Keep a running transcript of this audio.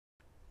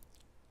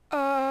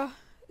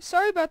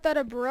Sorry about that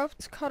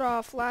abrupt cut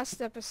off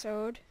last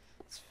episode,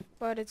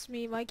 but it's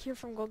me, Mike, here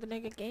from Golden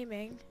Nugget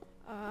Gaming.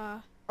 We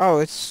have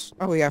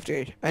to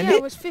end Yeah, it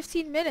it? was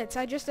 15 minutes.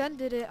 I just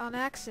ended it on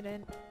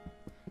accident.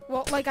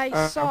 Well, like I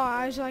Uh, saw,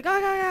 I was like, oh,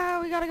 yeah,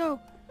 we gotta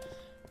go.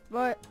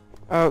 But,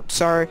 oh,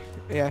 sorry.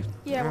 Yeah,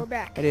 yeah, no, we're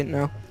back. I didn't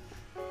know.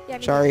 Yeah, me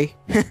too. Sorry.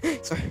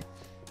 Sorry.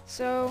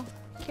 So,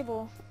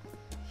 Kibble.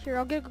 Here,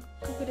 I'll go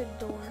get a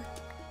door.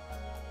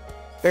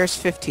 There's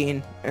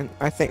 15, and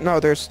I think, no,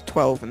 there's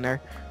 12 in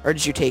there. Or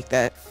did you take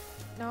that?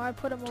 No, I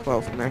put him over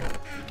 12 in there. there.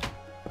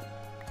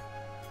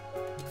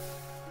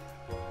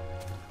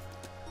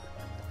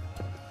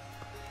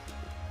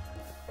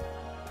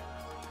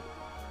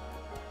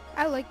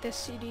 I like this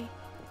CD.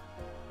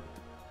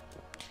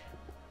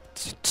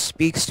 It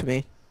speaks to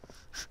me.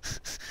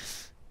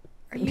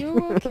 Are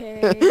you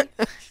okay?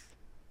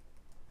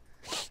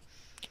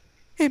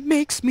 It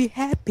makes me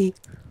happy.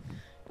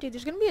 Dude,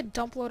 there's gonna be a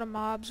dump load of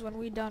mobs when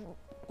we're done.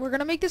 We're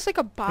gonna make this like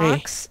a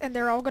box, and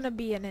they're all gonna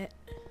be in it.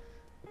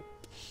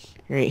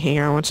 Alright, hang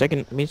on one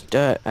second. Let me,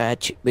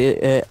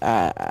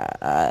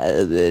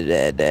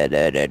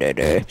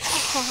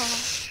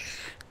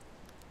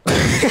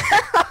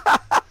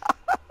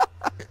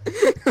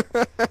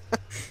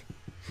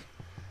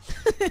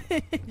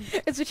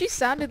 It's what you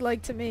sounded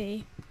like to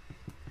me.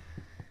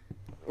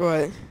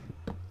 What?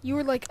 You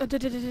were like,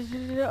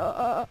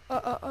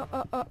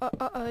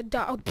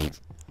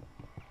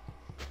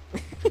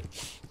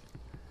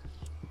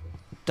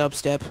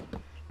 Dubstep.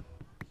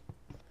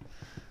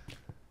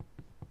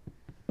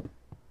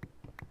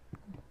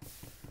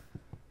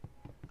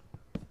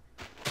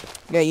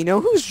 Yeah, you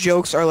know whose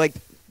jokes are like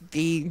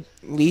the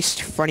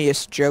least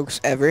funniest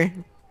jokes ever?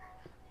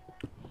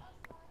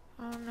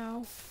 I don't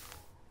know.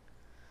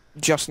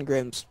 Justin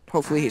Grimm's.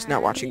 Hopefully he's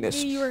not watching I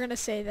this. knew you were gonna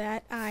say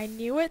that. I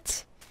knew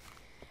it.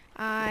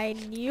 I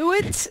knew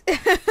it.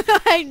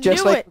 I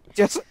Just knew like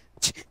it.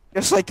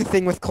 just like the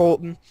thing with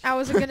Colton. I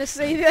wasn't gonna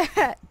say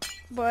that,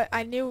 but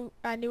I knew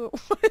it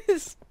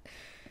was.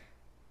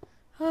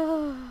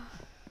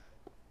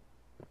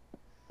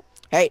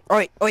 Hey,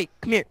 oi, oi,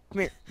 come here,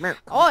 come here, come here.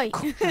 Oi!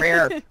 Come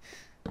here.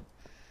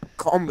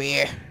 Come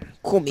here.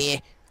 Come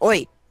here.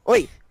 Oi,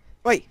 oi,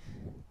 oi,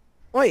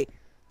 oi,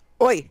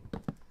 oi.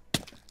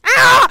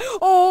 Ah!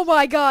 Oh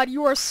my god,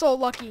 you are so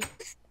lucky.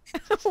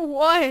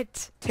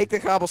 What? Take the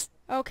cobbles.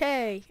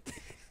 Okay.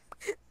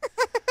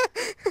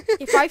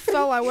 If I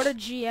fell, I would have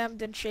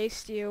GM'd and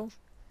chased you.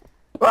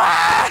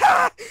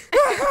 No!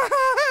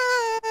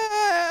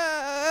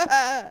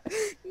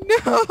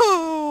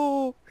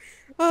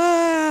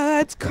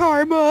 That's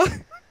karma.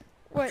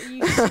 What,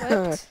 you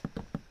slipped?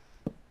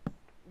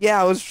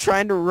 Yeah, I was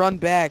trying to run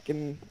back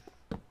and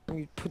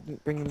you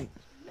bring him.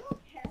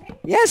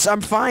 Yes,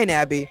 I'm fine,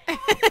 Abby.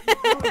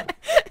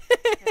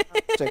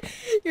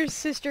 Your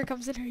sister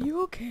comes in. Are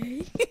you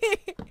okay?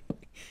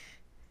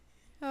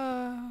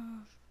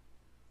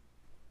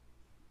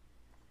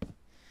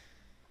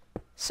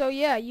 So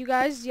yeah, you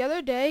guys, the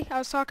other day I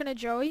was talking to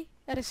Joey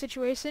at a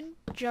situation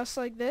just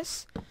like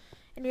this,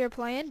 and we were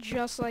playing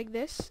just like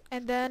this,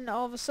 and then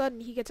all of a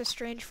sudden he gets a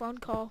strange phone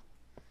call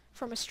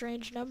from a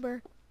strange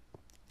number,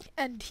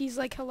 and he's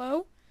like,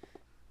 hello?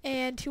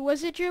 And who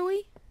was it,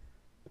 Joey?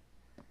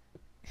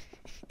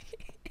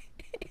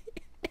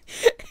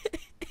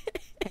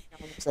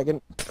 One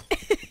second.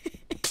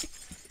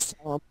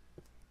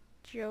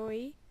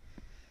 Joey.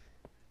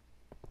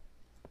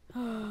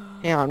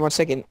 Hang on 1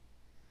 second.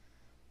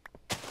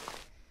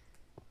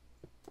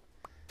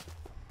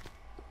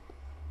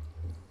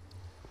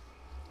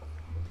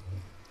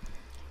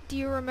 Do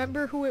you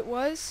remember who it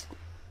was?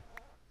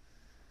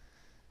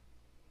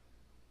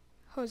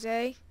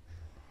 Jose?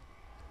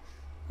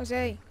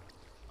 Jose.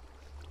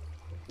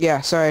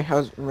 Yeah, sorry, I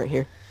was right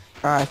here.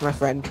 My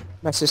friend,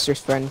 my sister's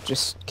friend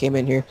just came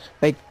in here.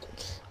 Like,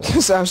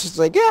 cause I was just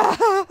like,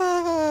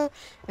 ah!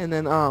 And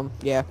then,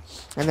 yeah.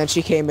 And then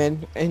she came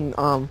in and,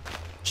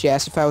 she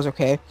asked if I was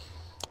okay.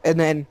 And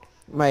then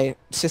my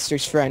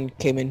sister's friend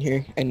came in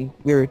here and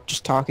we were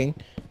just talking.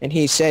 And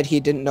he said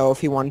he didn't know if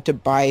he wanted to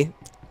buy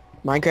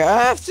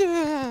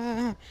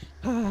Minecraft.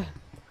 I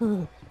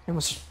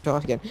almost fell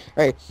off again.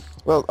 Alright,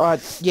 well,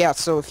 yeah,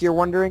 so if you're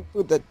wondering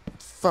who the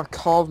fuck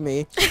called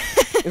me,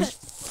 it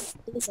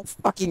was a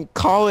fucking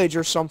college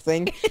or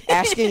something,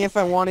 asking if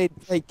I wanted,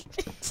 like,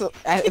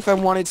 if I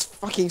wanted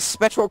fucking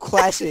special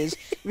classes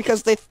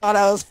because they thought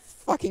I was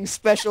fucking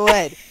special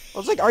ed. I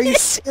was like, are you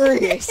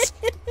serious?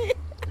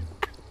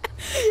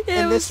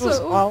 It was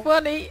so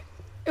funny.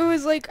 It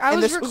was like I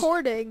was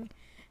recording.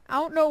 I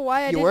don't know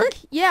why I didn't. You were?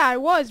 Yeah, I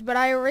was, but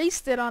I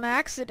erased it on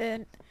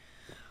accident.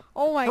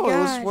 Oh my god. No, it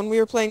was when we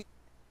were playing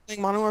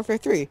Modern Warfare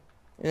 3,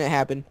 and it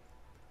happened.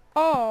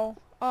 Oh,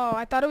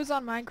 I thought it was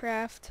on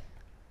Minecraft.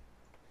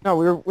 No,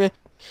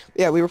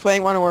 we were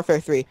playing Modern Warfare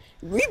 3.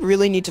 We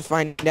really need to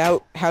find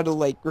out how to,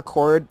 like,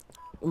 record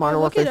Modern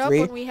Look Warfare it up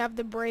 3. when we have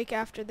the break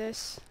after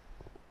this.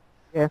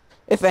 Yeah.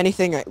 If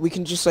anything, we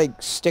can just,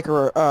 like, stick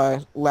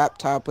a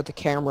laptop with the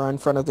camera in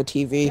front of the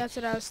TV. That's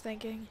what I was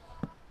thinking.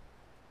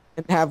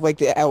 And have, like,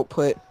 the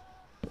output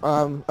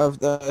of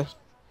the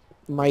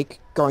mic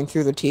going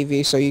through the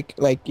TV so you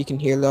can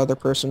hear the other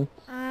person.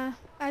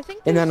 I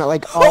think And then there's...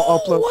 like I'll Oh,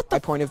 upload what my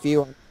the... point of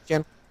view on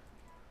channel.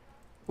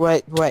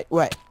 What?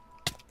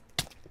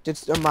 Did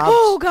a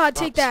Oh god,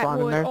 take that spawn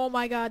in wood. there? Oh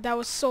my god, that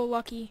was so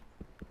lucky.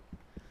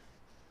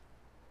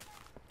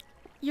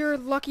 You're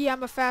lucky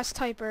I'm a fast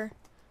typer.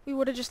 We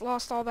would have just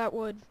lost all that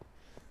wood.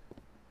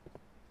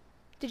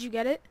 Did you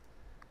get it?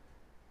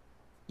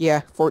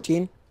 Yeah,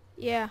 14.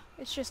 Yeah,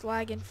 it's just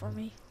lagging for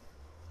me.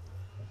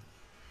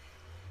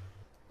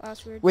 Oh,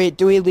 that's weird. Wait,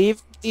 do we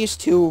leave these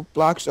 2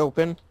 blocks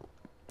open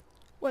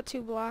What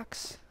 2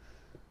 blocks?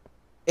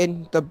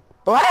 in the...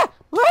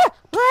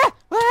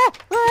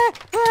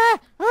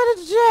 What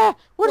is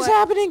What?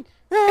 happening?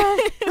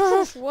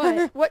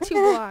 What? What 2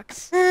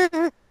 blocks?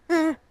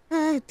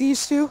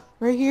 These 2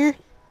 right here.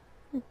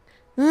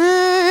 What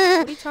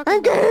are you talking I'm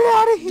about? getting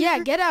out of here. Yeah,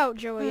 get out,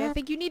 Joey. I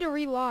think you need to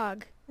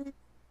relog.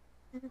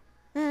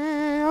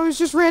 I was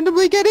just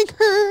randomly getting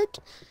hurt.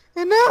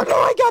 And now, no,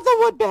 I got the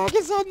wood back.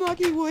 It's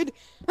unlucky wood.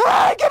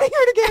 I'm getting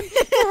hurt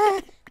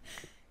again.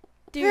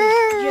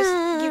 Dude,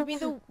 just give me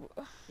the...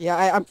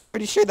 Yeah, I'm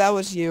pretty sure that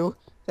was you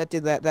that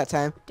did that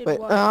time. Did but,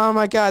 what? oh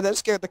my god, that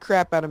scared the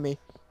crap out of me.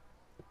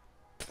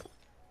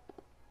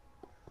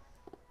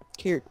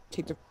 Here,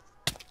 take the...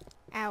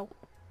 Ow.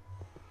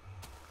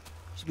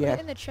 Just put Yeah. it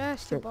in the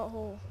chest, you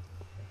butthole.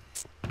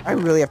 I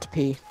really have to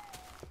pee.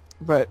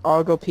 But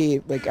I'll go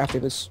pee, like, after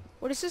this.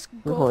 What is this goal?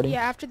 Recording.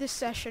 Yeah, after this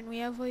session, we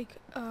have, like,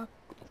 a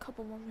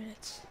couple more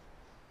minutes.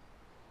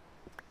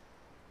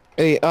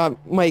 Hey,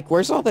 Mike,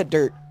 where's all that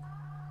dirt?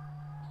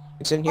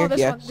 It's in here? Oh, this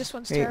yeah. one. This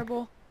one's Hey.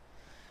 terrible.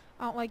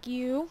 I don't like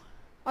you.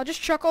 I'll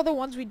just chuck all the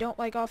ones we don't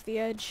like off the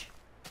edge.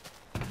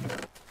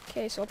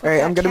 Okay, so I'll put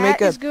Alright, that I'm gonna cat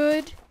make a- is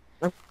good.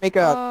 Make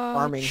a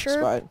farming chirp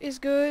spot. is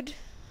good.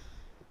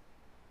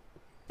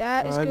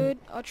 That is Um, good.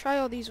 I'll try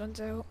all these ones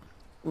out.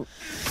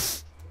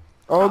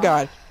 Oh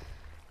god.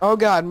 Oh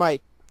god,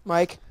 Mike.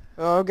 Mike.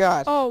 Oh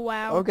god. Oh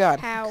wow. Oh god.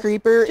 How?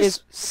 Creeper Just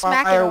is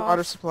smack it fire off.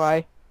 water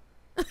supply.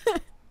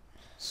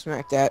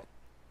 Smack that.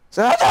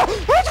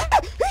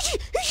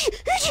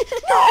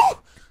 No!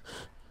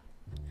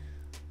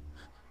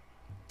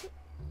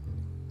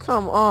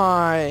 Come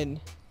on.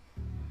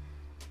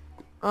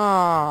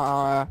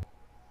 Ah.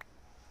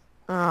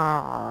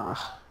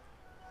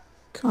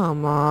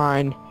 Come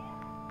on.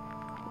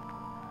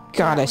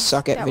 God, I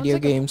suck at that video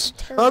one's like a games.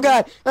 terrible- Oh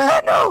god!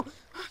 No!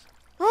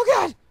 Oh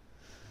god!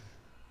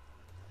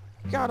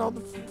 God, all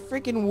the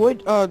freaking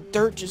wood,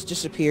 dirt just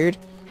disappeared.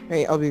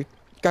 Hey,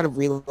 gotta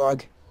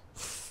relog.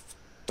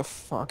 The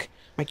fuck?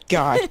 My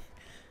god.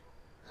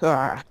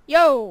 Ah.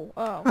 Yo!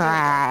 Oh. Okay.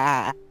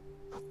 Ah.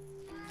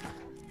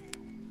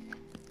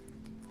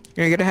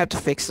 You're gonna have to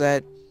fix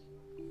that.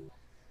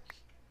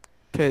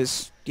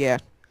 Cause, yeah.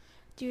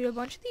 Dude, a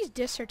bunch of these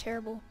discs are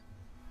terrible.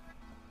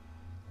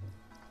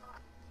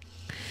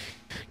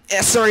 Yeah,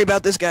 sorry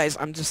about this, guys.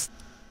 I'm just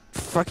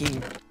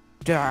fucking...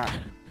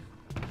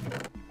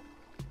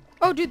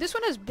 Oh, dude, this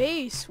one has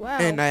bass. Wow.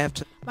 And I have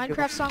to...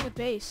 Minecraft song with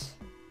bass.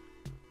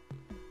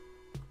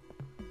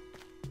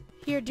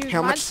 Here, dude,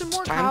 How mine much some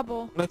more time?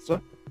 cobble.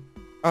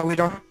 Oh, we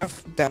don't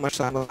have that much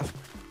time left.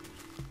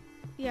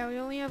 Yeah, we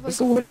only have What's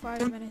like the wood?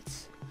 5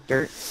 minutes.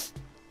 Dirt.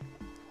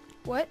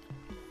 What?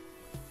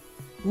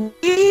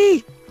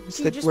 Whee!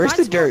 Dude, just Where's mine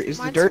the some more- dirt? Is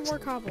the mine dirt? some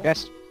more cobble.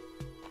 Yes.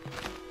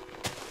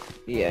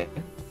 Yeah.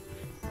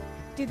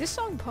 Dude, this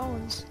song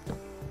pones.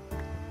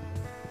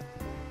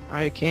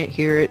 I can't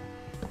hear it.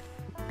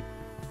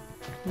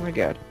 Oh my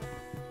god.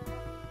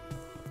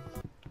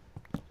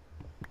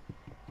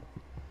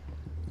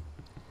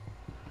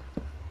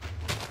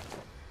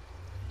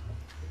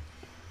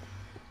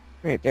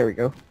 Right, there we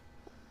go.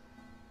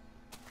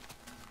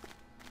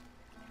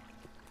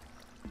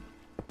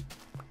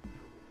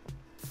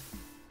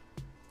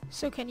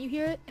 So can you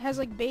hear it? It has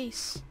like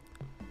bass.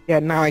 Yeah,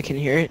 now I can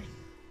hear it.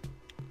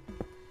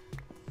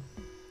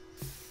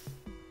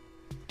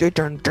 Dun,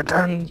 dun, dun,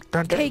 dun,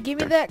 dun, Hey, give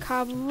me dun, that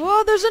cobble.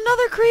 Whoa, there's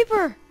another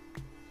creeper!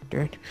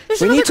 dun.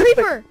 There's We another need to put-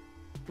 creeper!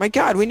 My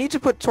god, we need to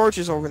put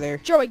torches over there.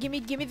 Joey, give me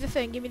the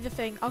thing. Give me the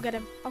thing. I'll get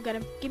him. I'll get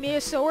him. Give me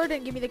a sword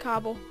and give me the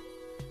cobble.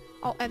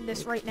 I'll end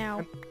this right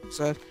now.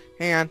 So,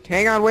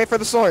 hang on, wait for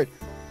the sword.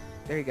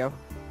 There you go.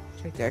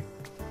 It's right there.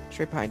 It's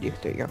right behind you.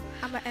 There you go.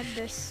 I'm gonna end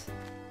this.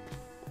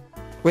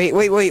 Wait,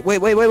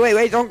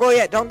 don't go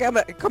yet. Don't get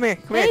back. Come here,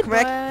 come Hey,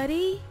 back.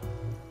 buddy.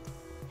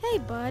 Hey,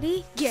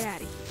 buddy. Get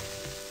out of here.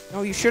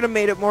 No, you should have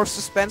made it more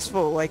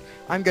suspenseful. Like,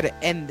 I'm gonna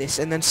end this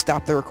and then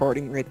stop the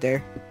recording right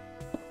there.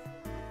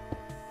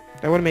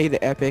 That would have made it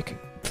epic.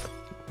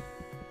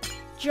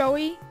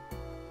 Joey,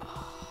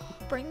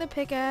 bring the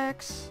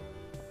pickaxe.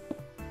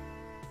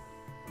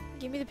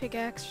 Give me the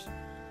pickaxe.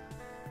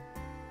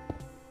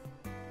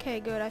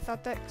 Okay, good. I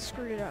thought that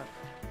screwed it up.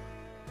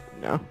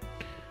 No.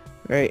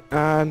 Right,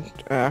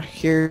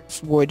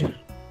 here's wood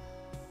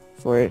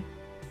for it.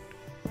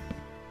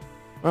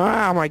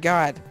 Oh my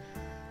god.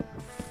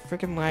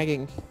 Freaking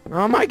lagging.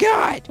 Oh my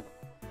god!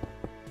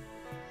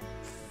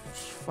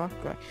 Fuck.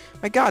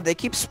 My god, they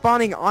keep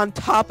spawning on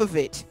top of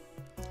it.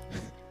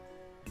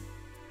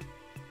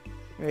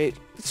 Right,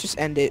 let's just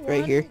end it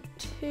right here. 1,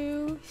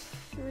 2,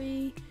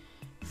 3,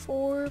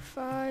 4,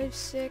 5,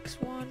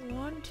 6, 1.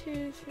 1,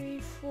 2, 3,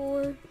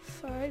 4,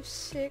 5,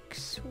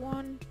 6,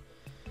 1.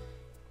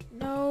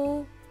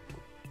 No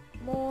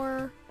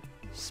more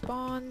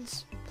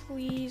spawns.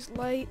 Please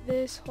light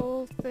this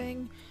whole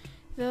thing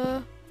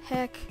the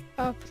heck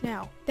up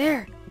now.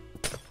 There!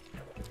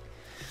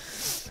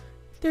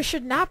 There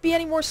should not be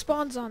any more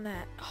spawns on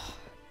that. Oh,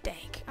 dang.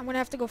 I'm gonna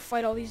have to go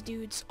fight all these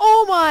dudes.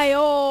 Oh my,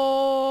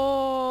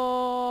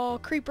 oh!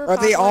 Creeper Are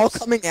apocalypse. they all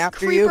coming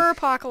after you? Creeper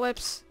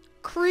apocalypse.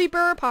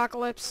 Creeper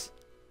apocalypse.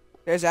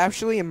 There's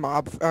actually a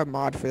mod for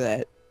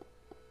that.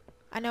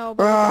 I know,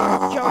 but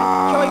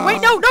Joey,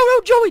 wait, no,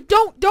 Joey,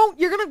 don't,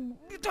 you're gonna,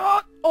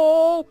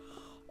 oh,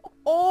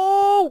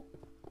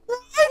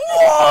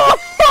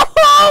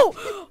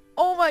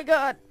 oh my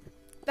God,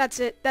 that's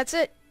it,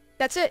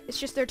 it's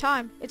just their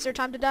time, it's their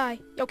time to die.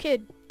 Yo,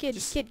 kid, get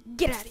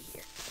out of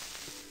here.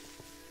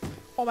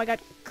 Oh my God,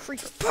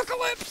 creeper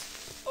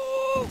apocalypse,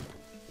 oh,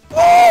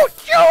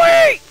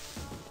 Joey!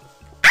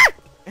 Ah!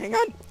 Hang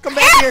on, come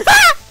back here.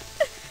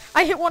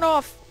 I hit one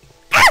off.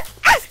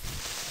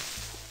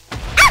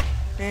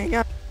 Hang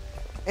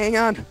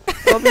on.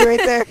 I'll be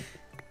right there.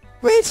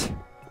 Wait.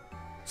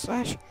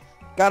 Slash.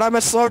 God, I'm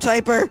a slow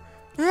typer.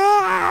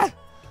 Ah!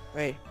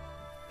 Wait.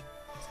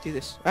 Let's do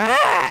this.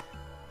 Ah!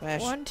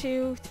 Slash. 1,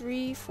 2,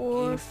 3,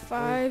 4,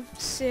 5,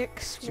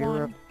 6, 0.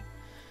 1.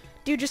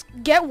 Dude, just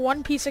get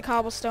one piece of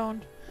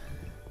cobblestone.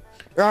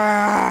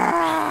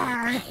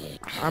 Ah!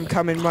 I'm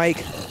coming,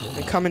 Mike.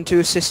 I'm coming to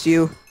assist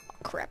you.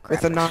 Crap.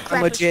 With a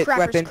non-legit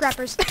weapon.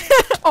 Crappers.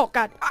 Oh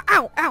God.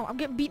 Ow, I'm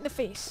getting beat in the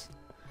face.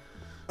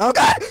 Oh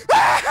God!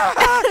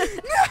 Ah!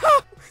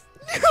 No!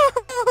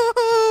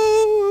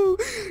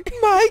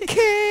 My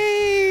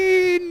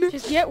cane!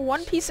 Just get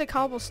one piece of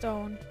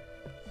cobblestone.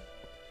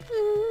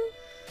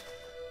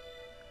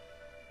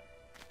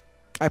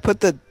 I put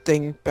the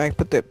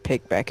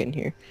pick back in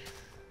here.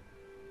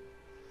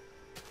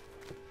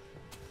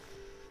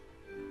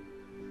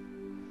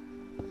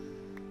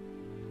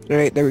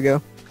 Alright, there we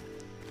go.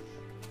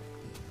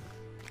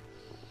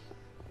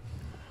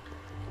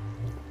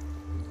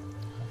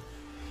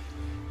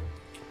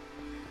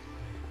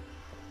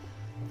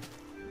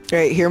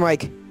 Alright, here,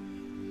 Mike.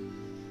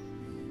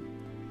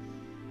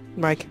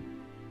 Mike.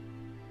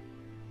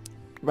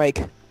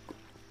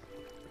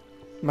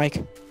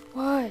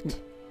 What?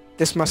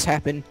 This must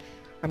happen.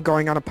 I'm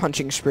going on a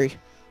punching spree.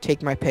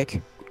 Take my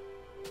pick.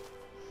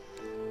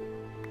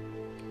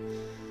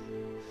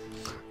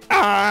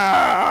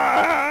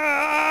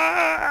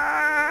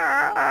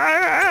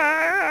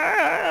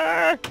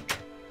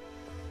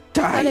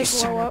 Die, you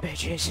son of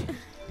bitches.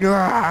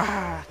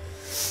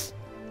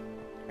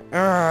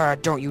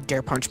 Don't you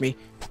dare punch me,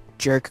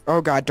 jerk.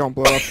 Oh God, don't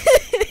blow up.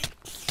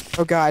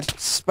 Oh God,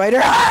 spider.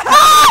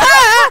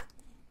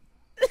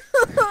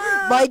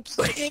 Mike,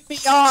 you hit me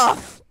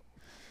off.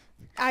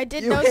 I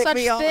did no such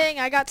thing.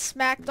 I got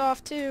smacked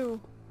off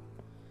too.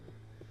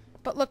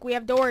 But look, we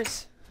have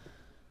doors.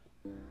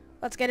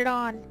 Let's get it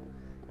on.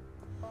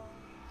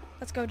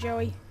 Let's go,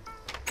 Joey.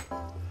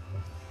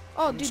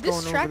 Oh, dude,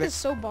 this track is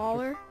so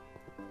baller.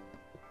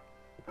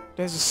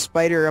 There's a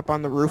spider up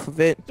on the roof of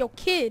it. Yo,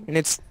 kid. And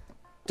it's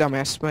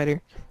dumbass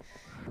spider.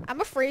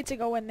 I'm afraid to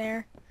go in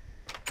there.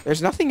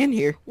 There's nothing in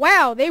here.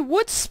 Wow, they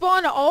would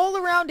spawn all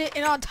around it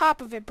and on top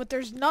of it, but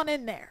there's none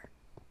in there.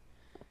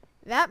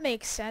 That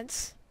makes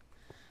sense.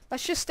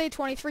 Let's just stay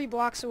 23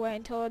 blocks away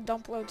until a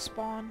dump load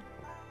spawn.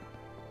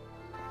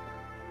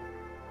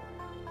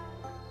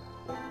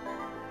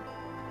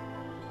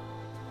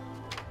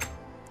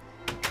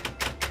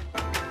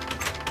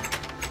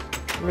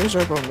 Where's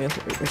our bone meal?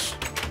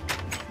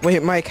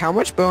 Wait, Mike, how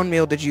much bone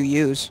meal did you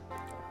use?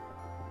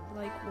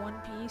 Like 1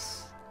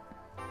 piece.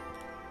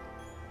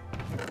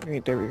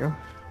 Right, there we go.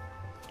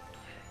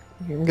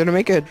 I'm gonna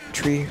make a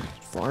tree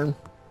farm.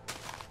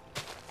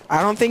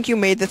 I don't think you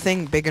made the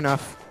thing big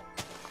enough.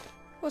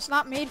 Well, it's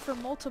not made for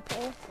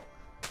multiple.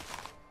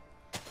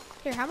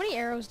 Here, how many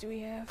arrows do we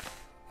have?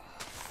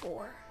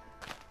 4.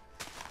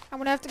 I'm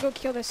gonna have to go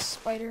kill this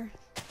spider.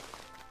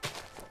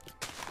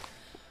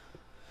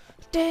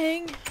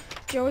 Dang.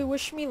 Joey,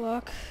 wish me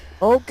luck.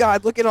 Oh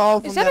God, look at all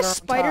of them. Is that a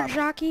spider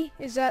jockey?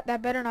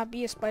 That better not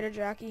be a spider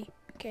jockey.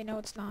 Okay, no,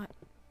 it's not.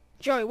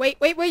 Joey,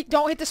 wait,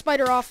 don't hit the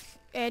spider off.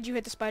 And you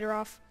hit the spider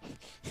off.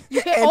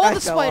 You hit all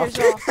the spiders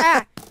off.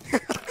 Ah!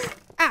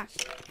 Ah!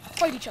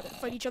 Fight each other,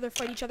 beat each other in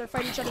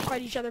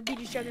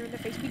the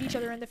face,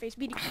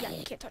 yeah,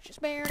 you can't touch this.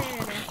 Hey,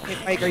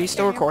 Mike, are you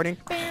still recording?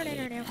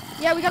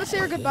 Yeah, we gotta say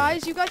our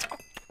goodbyes, you guys. Oh,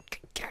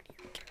 get out of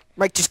here.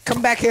 Mike, just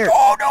come back here.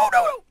 Oh, no!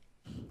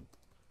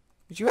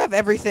 Did you have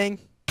everything?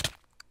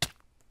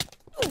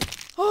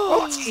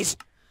 Oh, jeez.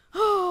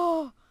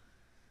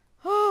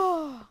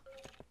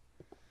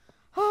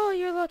 Oh,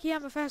 you're lucky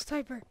I'm a fast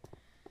typer.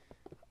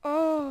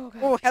 Oh,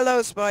 God. Oh,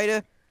 hello,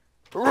 spider.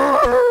 We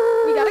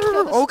gotta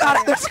kill the Oh, God,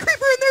 spider. there's a creeper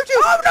in there,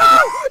 too. Oh,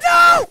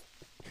 no!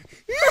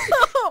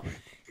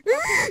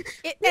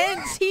 It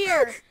ends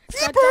here.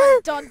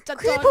 Creeper! Dun, dun, dun, dun,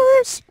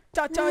 Creepers!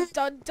 dun, dun,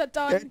 dun, dun,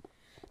 dun.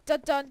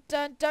 dun dun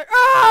dun dun.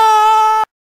 Ah!